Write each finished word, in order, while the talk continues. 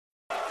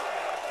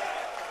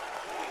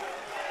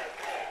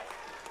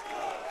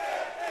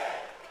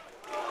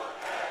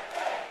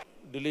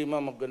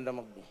Dilima, maganda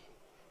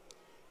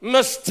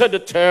Mr.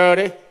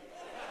 Duterte.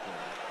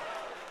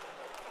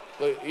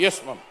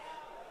 Yes, ma'am.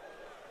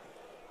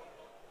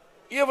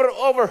 You ever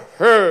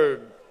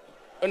overheard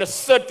in a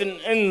certain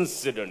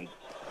incident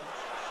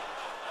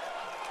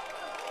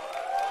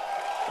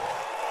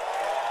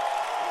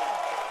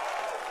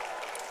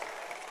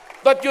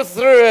that you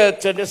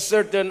threatened a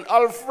certain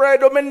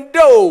Alfredo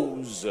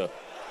Mendoza?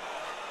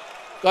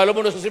 Kala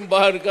mo na sa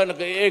simbahan ka,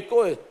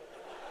 nag-e-echo eh.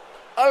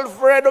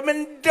 Alfredo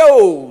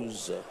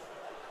Mendoza.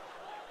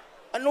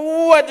 And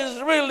what is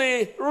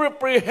really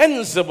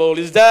reprehensible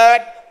is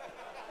that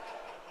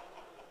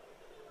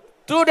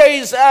 2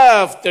 days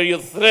after you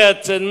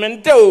threatened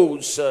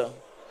Mendoza,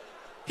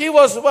 he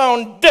was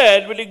found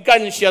dead with a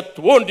gunshot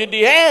wound in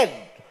the head.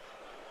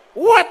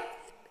 What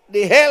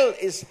the hell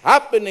is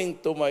happening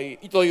to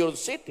your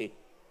city?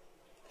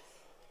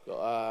 So,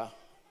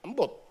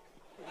 ambot.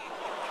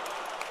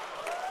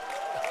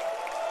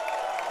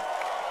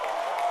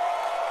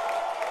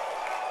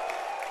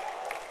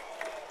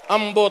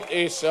 Ambot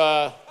is,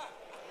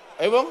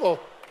 ewan ko,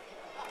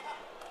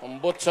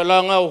 ambot sa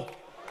langaw.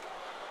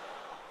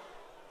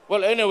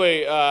 Well,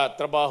 anyway,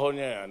 trabaho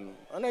niya yan.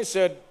 And I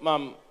said,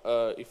 ma'am,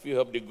 if you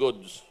have the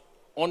goods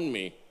on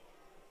me,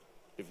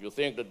 if you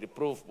think that the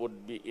proof would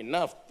be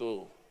enough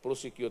to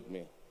prosecute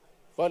me,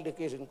 file the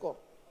case in court.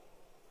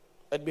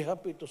 I'd be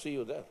happy to see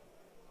you there.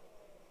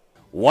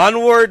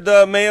 One word,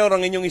 Mayor,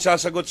 ang inyong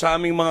isasagot sa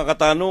aming mga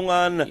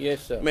katanungan.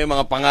 Yes, sir. May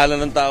mga pangalan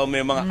ng tao,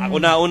 may mga...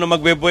 Ako na una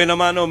magbebuhay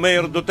naman,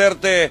 Mayor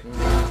Duterte,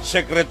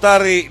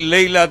 Secretary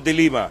Leila de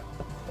Lima.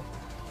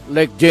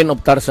 Like Jane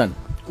of Tarzan.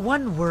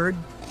 One word,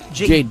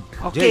 Jade.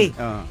 Okay.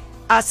 Jade.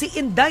 Si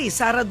Inday,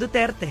 Sara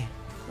Duterte.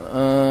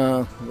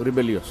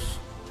 Rebellious.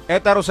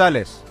 Eta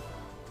Rosales.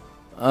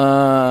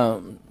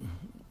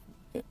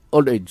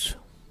 Old age.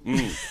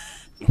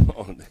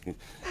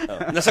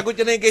 Nasagot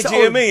niya na yung kay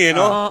GMA, eh,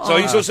 no? So,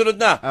 yung susunod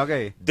na.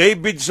 Okay.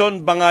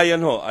 Davidson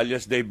Bangayan ho,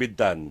 alias David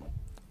Tan.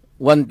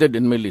 Wanted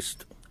in my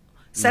list.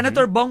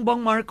 Senator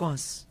Bongbong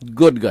Marcos.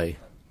 Good guy.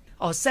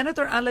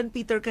 Senator Alan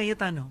Peter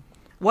Cayetano.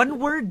 One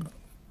word.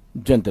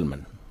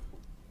 Gentleman.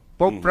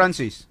 Pope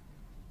Francis.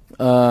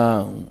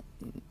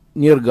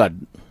 Near God.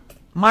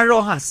 Mar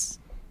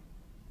Rojas.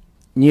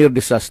 Near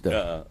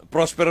disaster.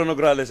 Prospero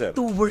Nograles, sir.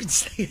 2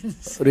 words na yun.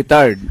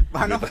 Retired.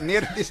 Paano?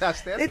 Near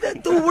disaster?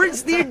 2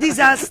 words, near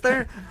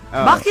disaster.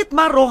 Bakit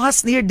Mar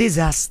Rojas near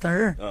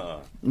disaster?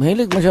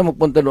 Mahilig man siya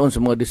magpunta doon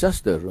sa mga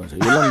disaster. So,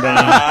 yun lang ba?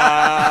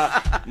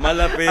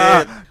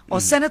 Malapit.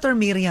 Senator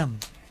Miriam.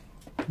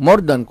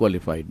 More than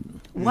qualified.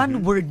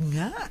 One word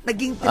nga.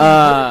 Naging 3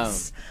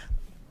 words.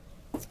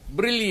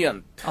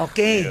 Brilliant.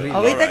 Okay.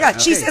 Wait, teka.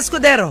 Cheese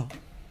Escudero.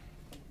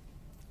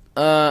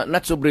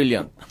 Not so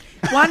brilliant.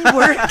 One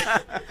word.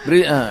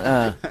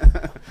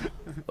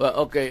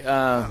 Okay.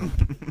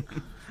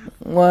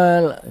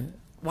 Well,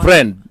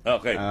 friend.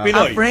 Okay.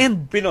 Pinoy.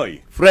 Friend.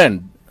 Pinoy.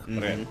 Friend.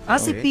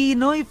 Si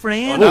Pinoy,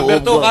 friend.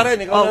 Number 2, Karen.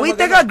 Wait,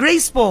 teka.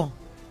 Grace po.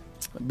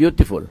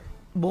 Beautiful.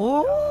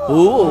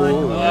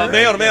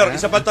 Mayor,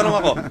 isa pa tanong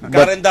ako.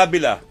 Karen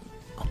Davila.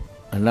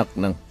 Anak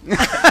ng...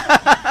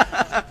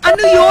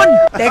 Ano yun?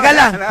 Teka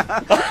lang.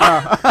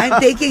 I'm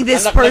taking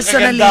this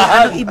personally.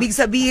 Ano ibig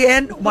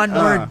sabihin? One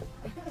word.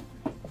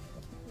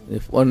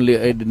 If only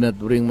I did not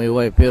bring my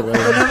wife here. Ito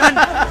naman.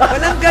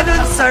 Walang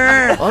ganun,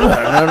 sir.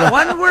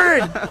 One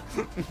word.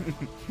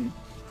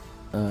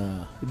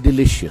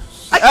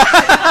 Delicious.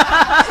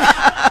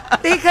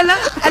 Teka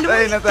lang. Alam mo,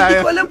 hindi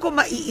ko alam kung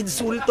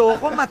maiinsulto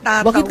ko,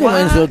 matatawa. Bakit ka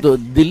ma-insulto?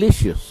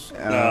 Delicious.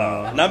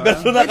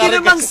 Number 2 na, Hindi Karen.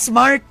 namang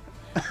smart.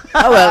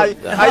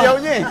 Ayaw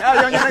niya eh.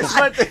 Ayaw niya ng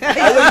smart eh.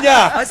 Ayaw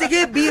niya.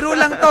 Sige, biro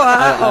lang to,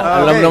 ha?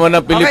 Alam naman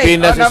ng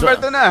Pilipinas. Number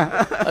 2 na.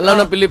 Alam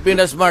ng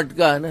Pilipinas, smart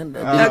ka.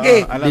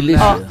 Okay.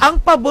 Delicious. Ang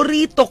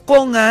paborito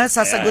kong,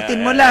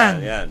 sasagutin mo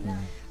lang.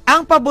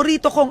 Ang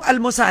paborito kong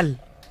almusal.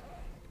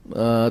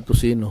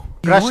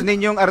 Tosino. Crush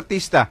ninyong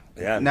artista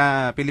Ayan.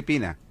 na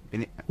Pilipina.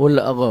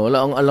 Wala ako.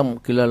 Wala akong alam.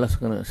 Kilala sa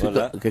kanila.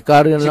 Wala. Kay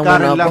Karen Si lang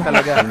Karen muna lang ako.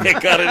 talaga. Kay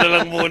Karen na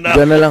lang muna.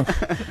 Diyan na lang.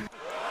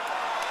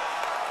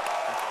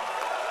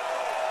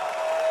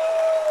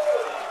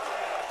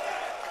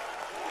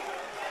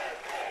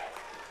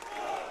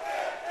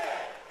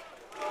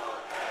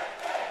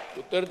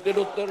 Duterte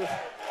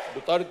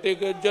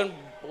ka dyan,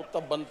 puta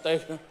bantay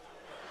ka.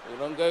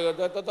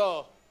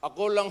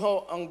 Ako lang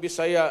ho ang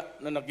Bisaya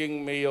na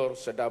naging mayor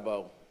sa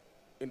Davao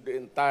in the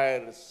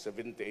entire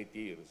 78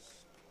 years.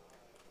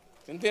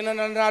 Hindi na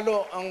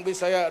nanalo ang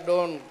Bisaya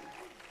doon.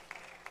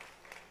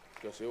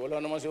 Kasi wala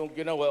naman siyang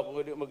ginawa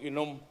kung hindi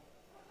mag-inom.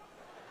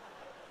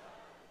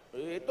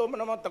 Ito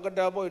man naman taga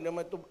Davao, hindi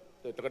naman ito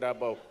taga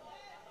Davao.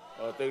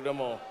 Tignan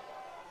mo.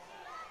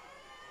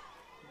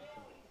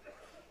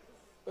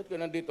 Ba't ka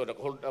nandito?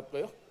 Nag-hold up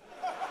kayo?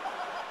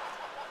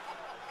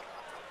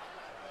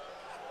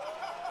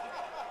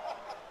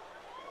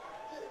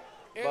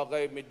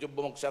 Bagay, medyo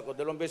bumagsak ako.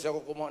 2 beses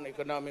ako kumuha ng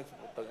economics.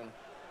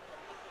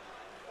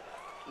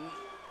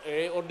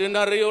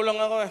 Ordinaryo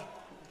lang ako eh.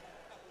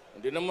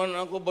 Hindi naman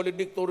ako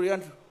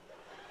valedictorian.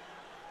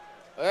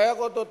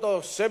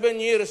 Ako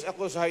 7 years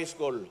ako sa high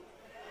school.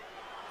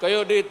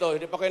 Kayo dito,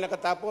 hindi pa kayo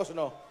nakatapos,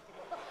 no?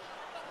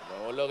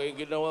 Wala kayong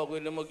ginawa ko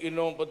na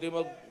mag-inom, pati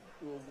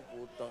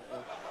Putang.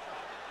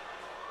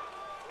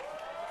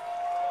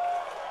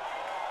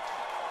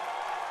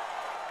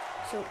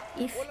 So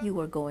if you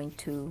were going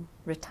to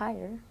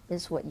retire,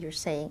 is what you're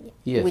saying,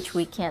 Yes. which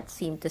we can't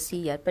seem to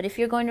see yet. But if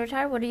you're going to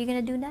retire, what are you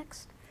going to do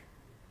next?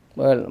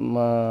 Well,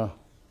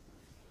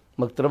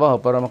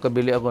 magtrabaho para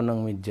makabili ako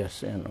ng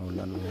medyas. Yan,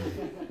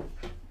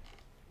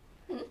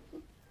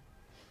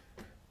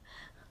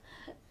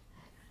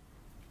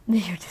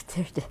 Mayor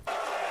Duterte.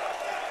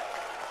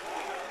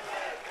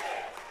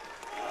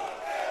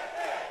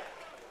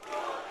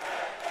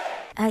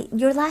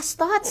 Your last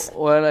thoughts?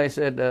 Well, I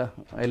said,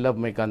 I love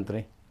my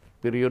country.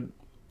 Period.